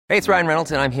Hey, it's Ryan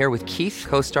Reynolds, and I'm here with Keith,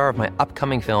 co-star of my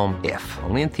upcoming film, If,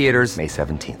 only in theaters May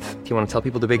 17th. Do you want to tell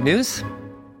people the big news?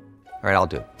 All right, I'll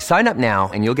do it. Sign up now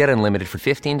and you'll get unlimited for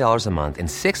 $15 a month and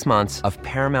 6 months of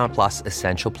Paramount Plus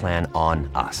Essential Plan on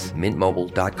us.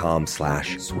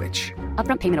 MintMobile.com/switch.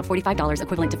 Upfront payment of $45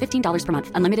 equivalent to $15 per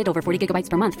month. Unlimited over 40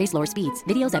 gigabytes per month. Face lower speeds.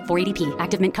 Videos at 480p.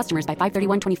 Active Mint customers by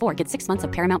 531.24 get 6 months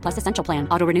of Paramount Plus Essential Plan.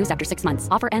 Auto renews after 6 months.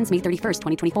 Offer ends May 31st,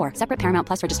 2024. Separate Paramount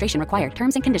Plus registration required.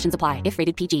 Terms and conditions apply if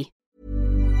rated PG.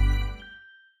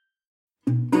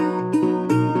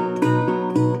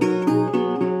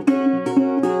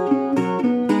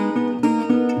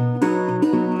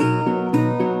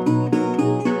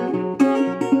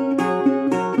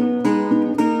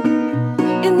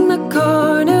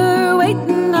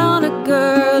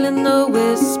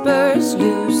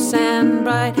 Loose and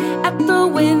bright at the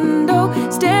window,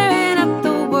 staring at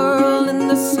the world in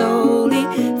the slowly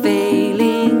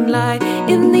failing light.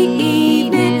 In the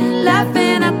evening,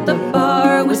 laughing at the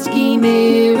bar, whiskey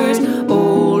mirrors,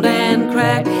 old and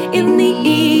cracked. In the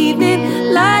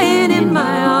evening, lying in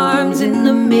my arms, in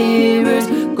the mirrors,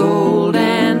 gold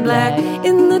and black.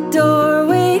 In the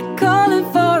doorway, calling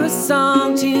for a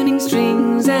song, tuning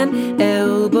strings and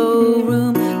elbow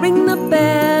room. Ring the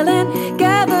bell and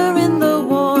gather in the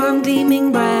warm,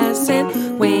 gleaming brass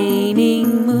and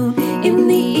waning moon. In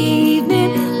the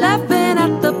evening, laughing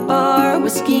at the bar,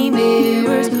 whiskey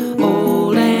mirrors,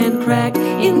 old and cracked.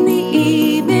 In the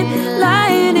evening,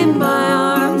 lying in my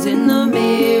arms, in the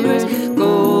mirrors,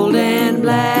 gold and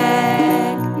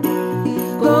black,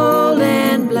 gold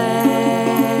and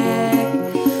black,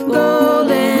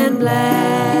 gold and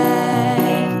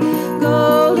black,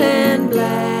 gold and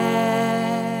black.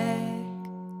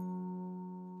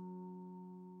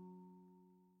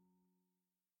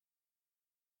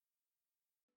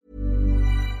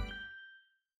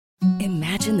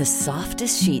 Imagine the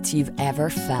softest sheets you've ever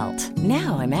felt.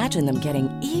 Now imagine them getting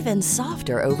even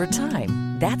softer over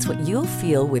time. That's what you'll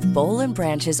feel with Boll &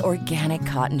 Branch's organic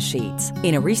cotton sheets.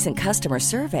 In a recent customer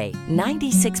survey,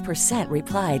 96%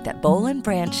 replied that Boll &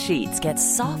 Branch sheets get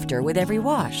softer with every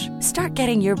wash. Start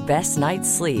getting your best night's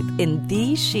sleep in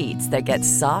these sheets that get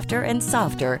softer and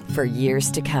softer for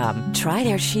years to come. Try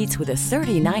their sheets with a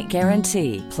 30-night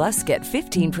guarantee. Plus, get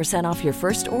 15% off your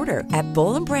first order at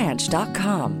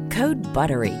bollandbranch.com. Code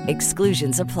BUTTERY.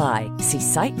 Exclusions apply. See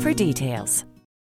site for details.